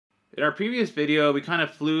In our previous video, we kind of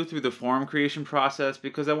flew through the form creation process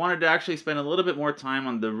because I wanted to actually spend a little bit more time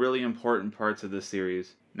on the really important parts of this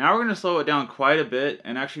series. Now we're going to slow it down quite a bit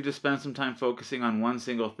and actually just spend some time focusing on one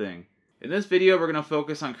single thing. In this video, we're going to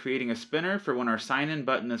focus on creating a spinner for when our sign-in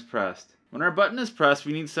button is pressed. When our button is pressed,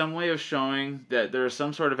 we need some way of showing that there is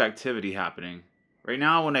some sort of activity happening. Right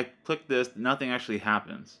now, when I click this, nothing actually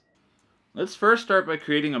happens. Let's first start by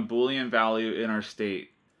creating a Boolean value in our state.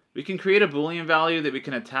 We can create a Boolean value that we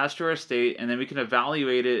can attach to our state, and then we can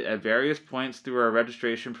evaluate it at various points through our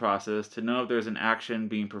registration process to know if there's an action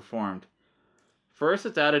being performed. First,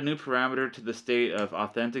 let's add a new parameter to the state of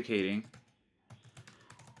authenticating,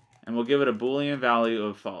 and we'll give it a Boolean value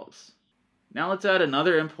of false. Now let's add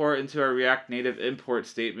another import into our React Native import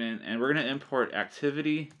statement, and we're going to import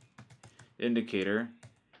activity indicator.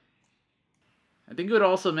 I think it would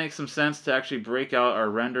also make some sense to actually break out our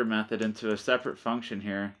render method into a separate function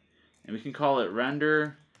here. And we can call it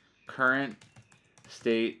render current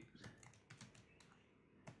state.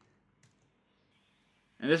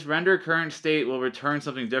 And this render current state will return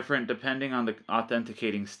something different depending on the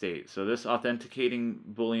authenticating state. So this authenticating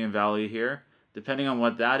Boolean value here, depending on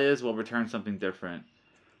what that is, will return something different.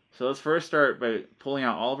 So let's first start by pulling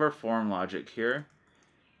out all of our form logic here.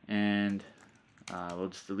 And we'll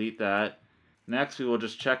just delete that. Next, we will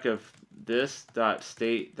just check if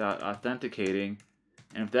this.state.authenticating,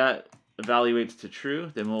 and if that evaluates to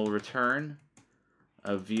true, then we'll return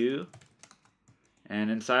a view,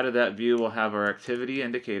 and inside of that view we'll have our activity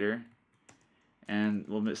indicator, and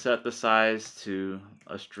we'll set the size to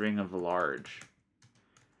a string of large,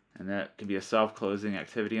 and that can be a self-closing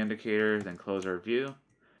activity indicator. Then close our view,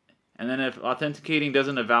 and then if authenticating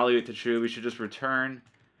doesn't evaluate to true, we should just return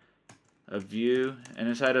a view, and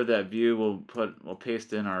inside of that view we'll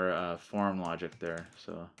paste in our form logic there.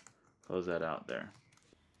 So close that out there.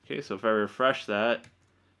 Okay, so if I refresh that,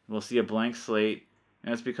 we'll see a blank slate,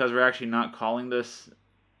 and it's because we're actually not calling this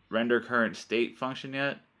render current state function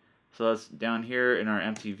yet. So let's down here in our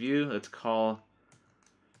empty view, let's call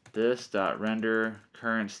this.render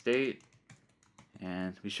current state,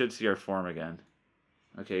 and we should see our form again.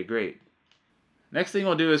 Okay, great. Next thing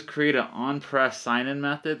we'll do is create an onPress sign-in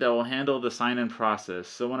method that will handle the sign-in process.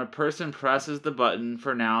 So when a person presses the button,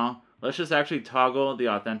 for now, let's just actually toggle the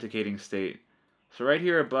authenticating state. So right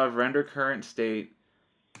here above render current state,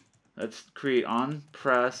 let's create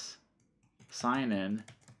onPress sign-in,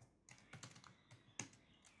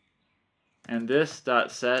 and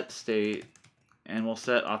this.set state, and we'll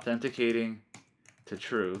set authenticating to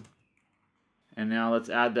true. And now let's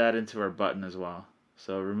add that into our button as well.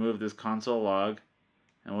 So remove this console log,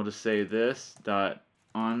 and we'll just say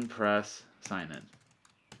this.onPress sign-in.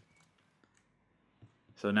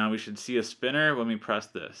 So now we should see a spinner when we press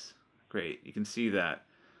this. Great, you can see that.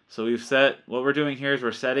 So we've set, what we're doing here is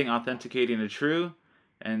we're setting authenticating to true,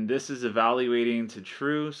 and this is evaluating to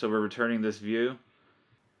true, so we're returning this view.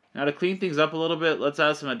 Now to clean things up a little bit, let's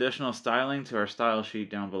add some additional styling to our style sheet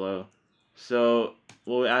down below. So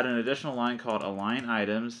we'll add an additional line called align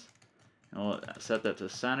items, and we'll set that to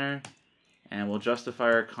center, and we'll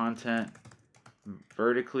justify our content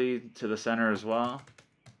vertically to the center as well,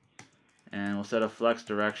 and we'll set a flex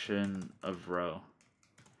direction of row.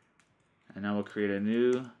 And now we'll create a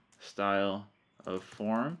new style of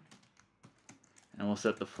form, and we'll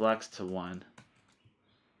set the flex to 1.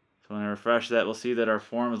 So when I refresh that, we'll see that our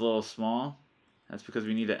form is a little small. That's because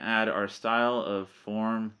we need to add our style of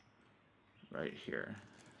form right here.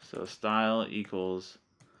 So style equals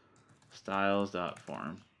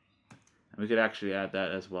styles.form, and we could actually add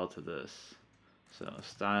that as well to this. So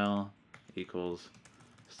style equals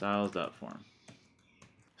styles.form.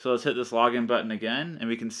 So let's hit this login button again, and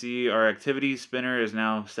we can see our activity spinner is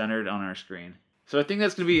now centered on our screen. So I think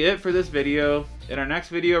that's going to be it for this video. In our next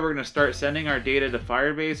video, we're going to start sending our data to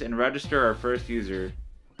Firebase and register our first user.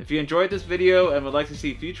 If you enjoyed this video and would like to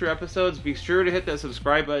see future episodes, be sure to hit that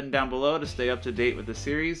subscribe button down below to stay up to date with the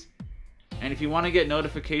series. And if you want to get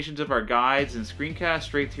notifications of our guides and screencasts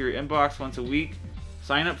straight to your inbox once a week,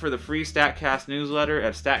 sign up for the free StatCast newsletter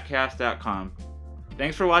at statcast.com.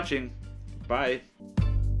 Thanks for watching. Bye.